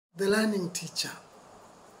the learning teacher.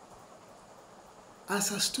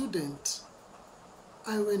 As a student,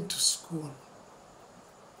 I went to school.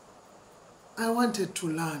 I wanted to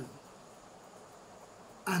learn.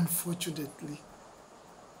 Unfortunately,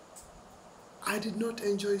 I did not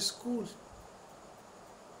enjoy school.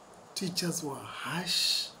 Teachers were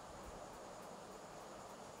harsh.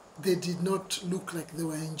 They did not look like they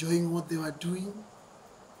were enjoying what they were doing.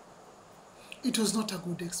 It was not a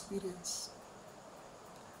good experience.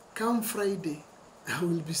 Come Friday, I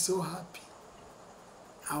will be so happy.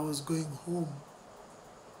 I was going home.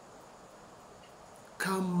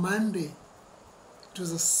 Come Monday, it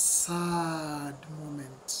was a sad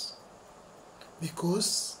moment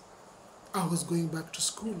because I was going back to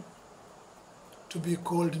school to be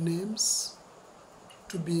called names,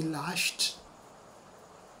 to be lashed,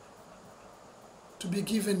 to be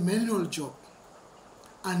given manual job,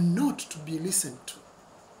 and not to be listened to,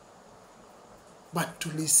 but to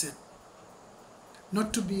listen.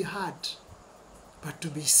 Not to be heard, but to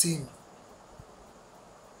be seen.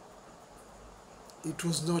 It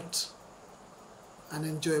was not an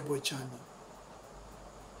enjoyable journey.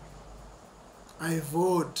 I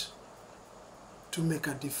vowed to make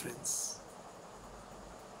a difference.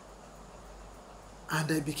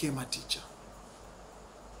 And I became a teacher.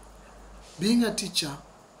 Being a teacher,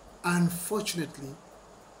 unfortunately,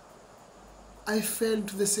 I fell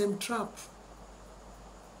into the same trap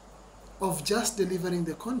of just delivering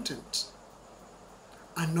the content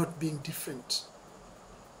and not being different.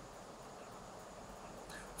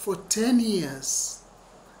 For 10 years,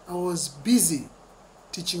 I was busy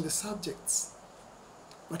teaching the subjects,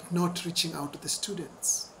 but not reaching out to the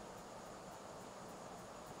students.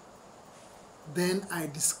 Then I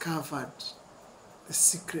discovered the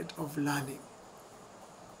secret of learning.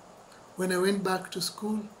 When I went back to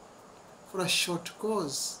school for a short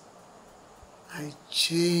course, I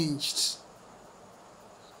changed.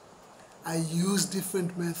 I used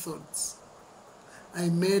different methods. I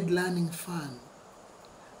made learning fun.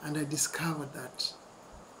 And I discovered that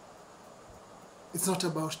it's not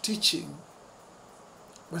about teaching,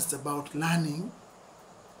 but it's about learning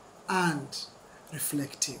and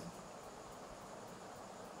reflecting.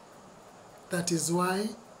 That is why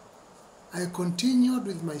I continued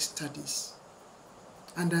with my studies,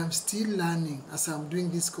 and I'm still learning as I'm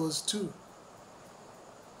doing this course too.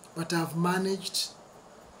 But I've managed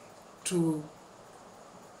to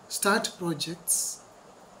start projects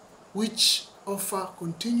which offer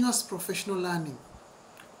continuous professional learning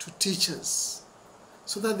to teachers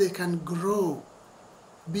so that they can grow,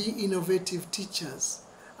 be innovative teachers,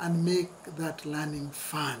 and make that learning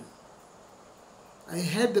fun. I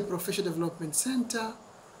head the Professional Development Center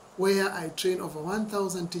where I train over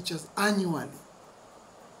 1,000 teachers annually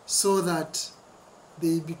so that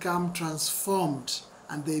they become transformed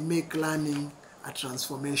and they make learning a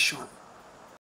transformation.